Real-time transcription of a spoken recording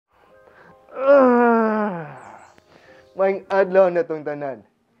Maing adlaw na tong tanan.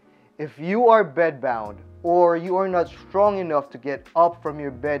 If you are bedbound, or you are not strong enough to get up from your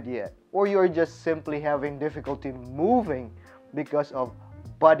bed yet, or you are just simply having difficulty moving because of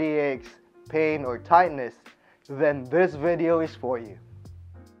body aches, pain, or tightness, then this video is for you.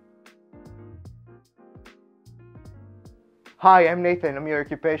 Hi, I'm Nathan. I'm your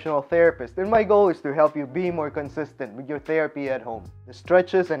occupational therapist, and my goal is to help you be more consistent with your therapy at home. The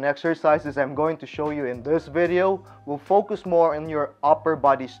stretches and exercises I'm going to show you in this video will focus more on your upper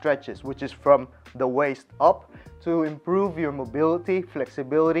body stretches, which is from the waist up, to improve your mobility,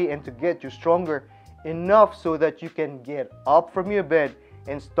 flexibility, and to get you stronger enough so that you can get up from your bed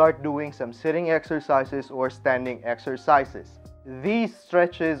and start doing some sitting exercises or standing exercises. These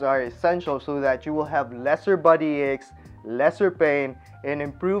stretches are essential so that you will have lesser body aches, lesser pain, and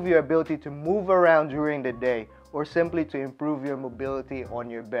improve your ability to move around during the day, or simply to improve your mobility on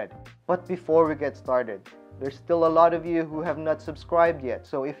your bed. But before we get started, there's still a lot of you who have not subscribed yet.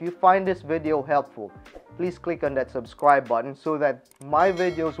 So if you find this video helpful, please click on that subscribe button so that my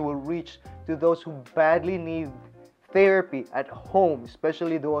videos will reach to those who badly need therapy at home,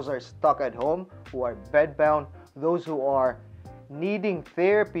 especially those who are stuck at home, who are bedbound, those who are needing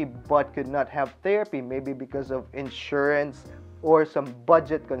therapy but could not have therapy, maybe because of insurance or some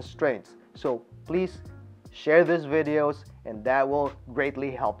budget constraints. So please share these videos, and that will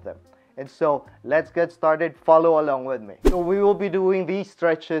greatly help them. And so let's get started. Follow along with me. So we will be doing these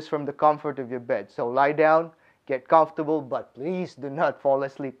stretches from the comfort of your bed. So lie down, get comfortable, but please do not fall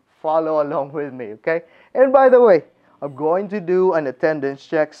asleep. Follow along with me, okay? And by the way, I'm going to do an attendance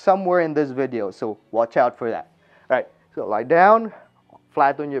check somewhere in this video, so watch out for that. All right. So lie down,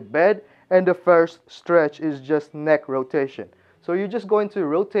 flat on your bed, and the first stretch is just neck rotation. So you're just going to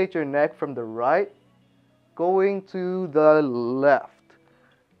rotate your neck from the right, going to the left.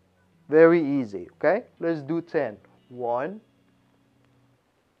 Very easy, okay? Let's do 10. 1,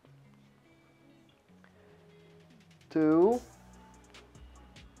 2,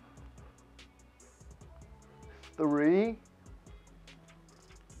 3,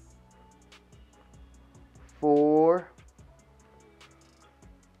 4,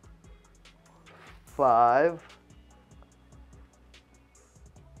 5,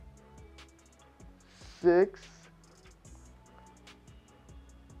 6,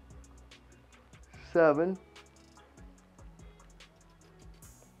 7,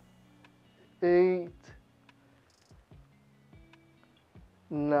 8,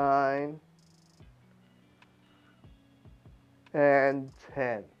 9, and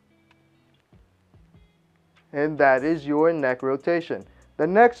 10. And that is your neck rotation. The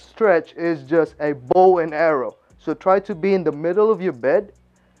next stretch is just a bow and arrow. So try to be in the middle of your bed.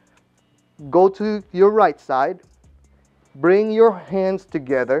 Go to your right side. Bring your hands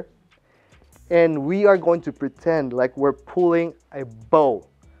together. And we are going to pretend like we're pulling a bow.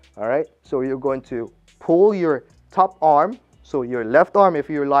 Alright? So you're going to pull your top arm. So your left arm if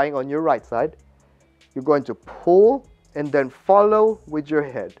you're lying on your right side. You're going to pull and then follow with your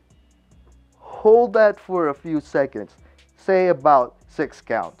head. Hold that for a few seconds. Say about 6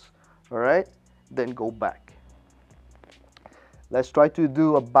 counts. Alright? Then go back. Let's try to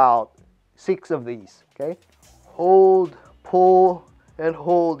do about 6 of these. Okay? Hold, pull, and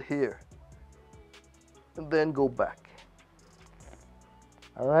hold here. And then go back.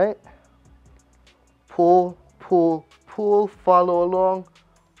 Alright? Pull, pull, pull. Follow along.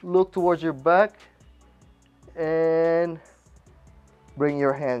 Look towards your back. And bring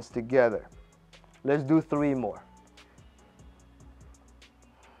your hands together. Let's do 3 more.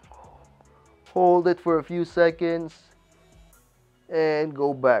 Hold it for a few seconds and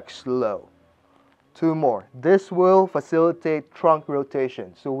go back slow. 2 more. This will facilitate trunk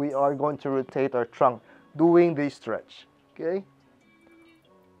rotation. So we are going to rotate our trunk doing this stretch. Okay?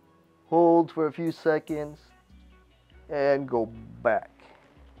 Hold for a few seconds and go back.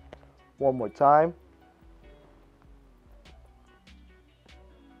 1 more time.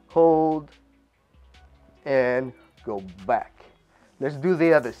 Hold and go back. Let's do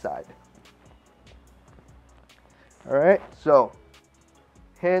the other side. Alright, so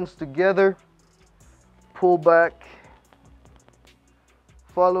hands together, pull back,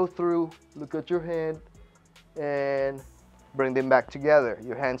 follow through, look at your hand, and bring them back together,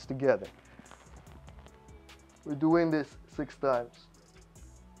 your hands together. We're doing this 6 times.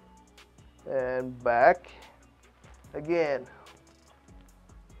 And back. Again.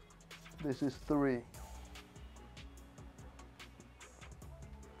 This is 3.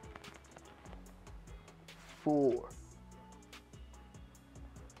 4.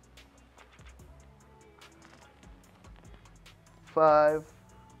 5.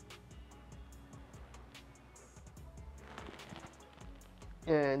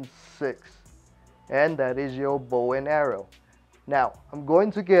 and 6. And that is your bow and arrow. Now, I'm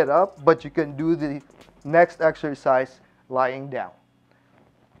going to get up, but you can do the next exercise lying down.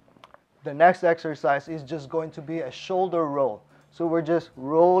 The next exercise is just going to be a shoulder roll. So we're just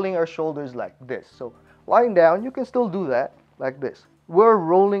rolling our shoulders like this. So lying down, you can still do that like this. We're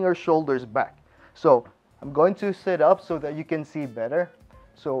rolling our shoulders back. So I'm going to sit up so that you can see better.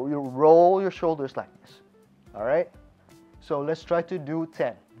 So you roll your shoulders like this. All right? So let's try to do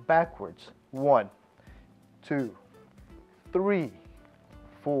 10 backwards. 1, 2, 3,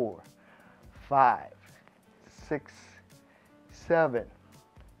 4, 5, 6, 7,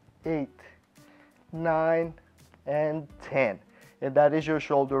 8, 9, and 10. And that is your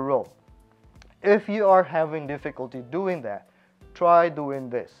shoulder roll. If you are having difficulty doing that, try doing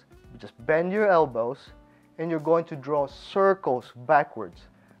this. Just bend your elbows and you're going to draw circles backwards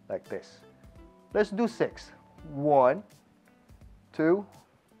like this. Let's do 6. 1, 2,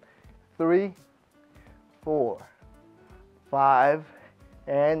 3, 4, 5,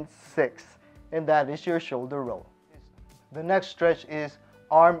 and 6. And that is your shoulder roll. The next stretch is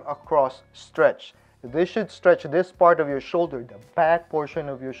arm across stretch. This should stretch this part of your shoulder, the back portion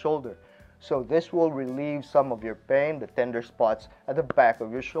of your shoulder. So this will relieve some of your pain, the tender spots at the back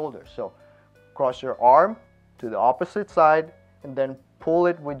of your shoulder. So cross your arm to the opposite side and then pull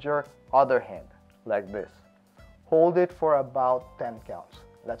it with your other hand like this. Hold it for about 10 counts.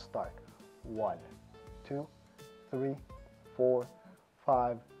 Let's start. 1, 2, 3, 4,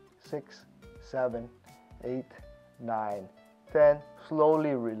 5, 6, 7, 8, 9, 10.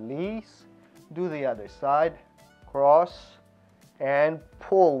 Slowly release. Do the other side. Cross and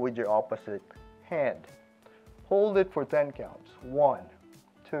pull with your opposite hand. Hold it for 10 counts. 1,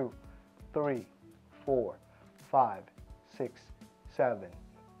 2, 3, 4, 5, 6, 7,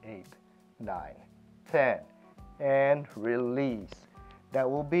 8, 9, 10. And release. That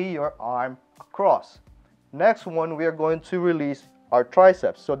will be your arm across. Next one, we are going to release our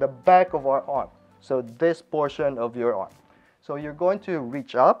triceps, so the back of our arm. So this portion of your arm. So you're going to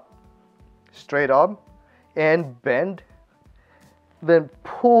reach up, straight up, and bend, then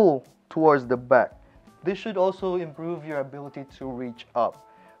pull towards the back. This should also improve your ability to reach up.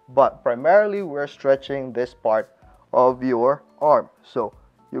 But primarily, we're stretching this part of your arm. So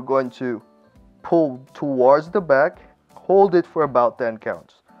you're going to pull towards the back, hold it for about 10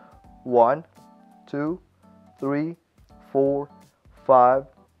 counts. 1, 2, 3, 4, 5,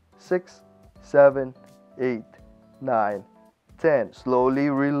 6, 7, 8, 9, 10. Slowly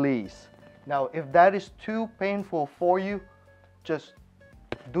release. Now, if that is too painful for you, just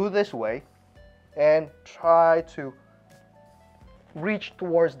do this way and try to reach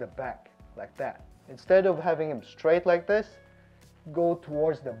towards the back like that. Instead of having him straight like this, go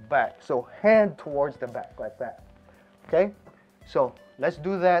towards the back. So hand towards the back like that. Okay? So let's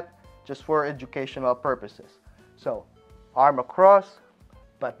do that just for educational purposes. So arm across,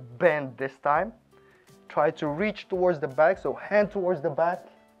 but bend this time. Try to reach towards the back. So hand towards the back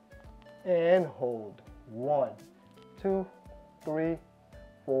and hold. 1, 2, 3,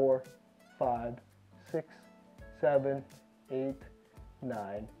 4, 5, 6, 7, 8,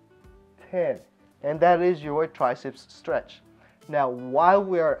 9, 10. And that is your triceps stretch. Now, while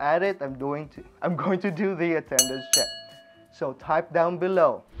we are at it, I'm going to do the attendance check. So type down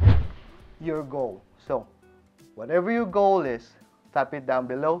below your goal. So whatever your goal is, type it down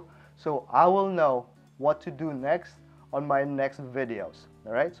below so I will know what to do next on my next videos.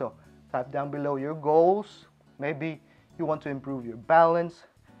 All right, so type down below your goals. Maybe you want to improve your balance,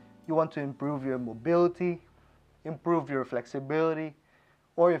 you want to improve your mobility, improve your flexibility,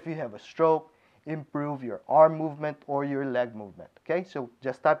 or if you have a stroke, improve your arm movement or your leg movement. Okay, so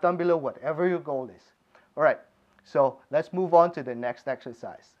just type down below whatever your goal is. All right, so let's move on to the next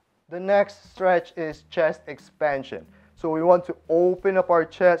exercise. The next stretch is chest expansion. So we want to open up our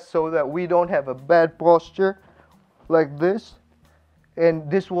chest so that we don't have a bad posture like this, and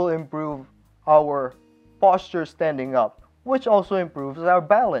this will improve our posture standing up, which also improves our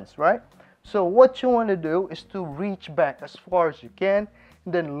balance, right? So what you want to do is to reach back as far as you can,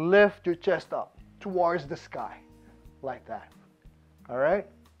 and then lift your chest up towards the sky like that. All right,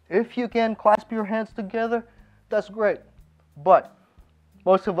 if you can clasp your hands together, that's great, but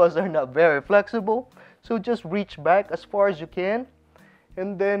most of us are not very flexible, so just reach back as far as you can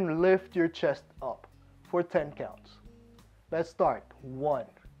and then lift your chest up for 10 counts. Let's start. 1,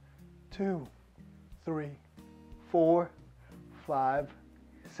 2, 3, 4, 5,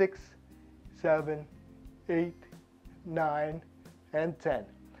 6, 7, 8, 9, and 10.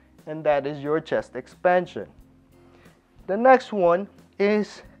 And that is your chest expansion. The next one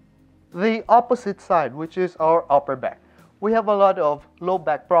is the opposite side, which is our upper back. we have a lot of low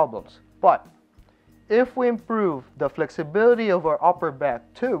back problems. But if we improve the flexibility of our upper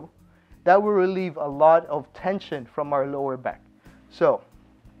back too, that will relieve a lot of tension from our lower back. So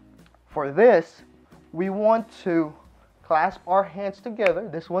for this, we want to clasp our hands together.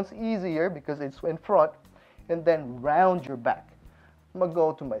 This one's easier because it's in front, and then round your back. I'm going to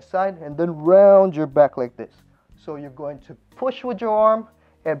go to my side and then round your back like this. So you're going to push with your arm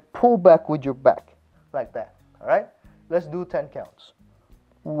and pull back with your back like that. All right? Let's do 10 counts.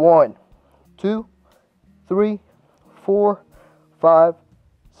 1, 2, 3, 4, 5,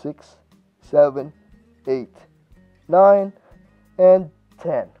 6, 7, 8, 9, and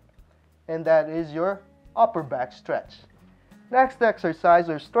 10. And that is your upper back stretch. Next exercise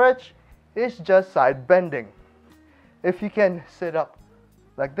or stretch is just side bending. If you can sit up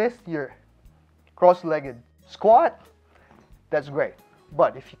like this, your cross-legged squat, that's great.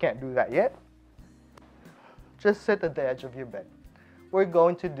 But if you can't do that yet, just sit at the edge of your bed. We're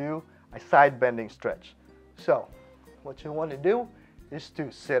going to do a side bending stretch. So what you want to do is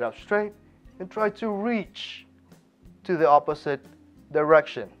to sit up straight and try to reach to the opposite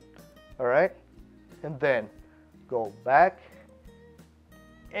direction. All right? And then go back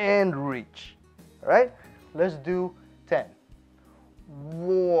and reach. All right? Let's do 10.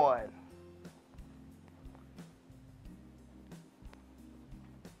 1,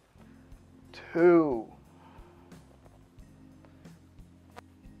 2,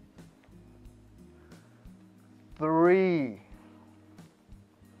 3,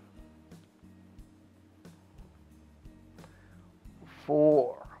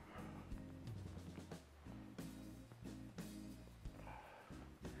 4,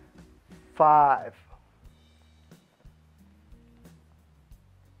 5,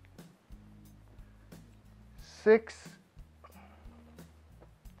 6,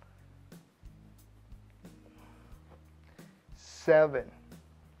 7,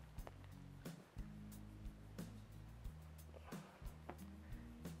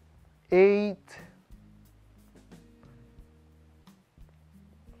 8,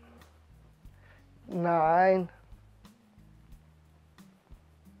 9,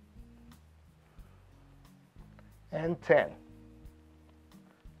 and 10.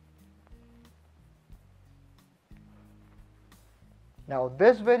 Now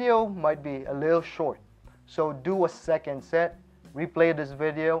this video might be a little short, so do a second set, replay this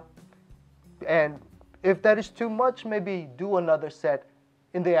video, and if that is too much, maybe do another set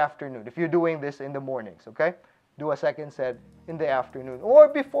in the afternoon. If you're doing this in the mornings, okay? Do a second set in the afternoon or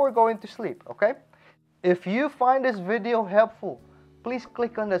before going to sleep, okay? If you find this video helpful, please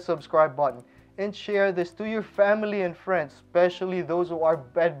click on the subscribe button and share this to your family and friends, especially those who are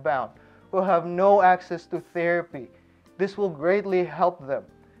bedbound, who have no access to therapy. This will greatly help them.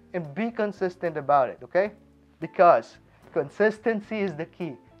 And be consistent about it, okay? Because consistency is the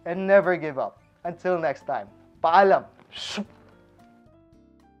key, and never give up. Until next time, paalam!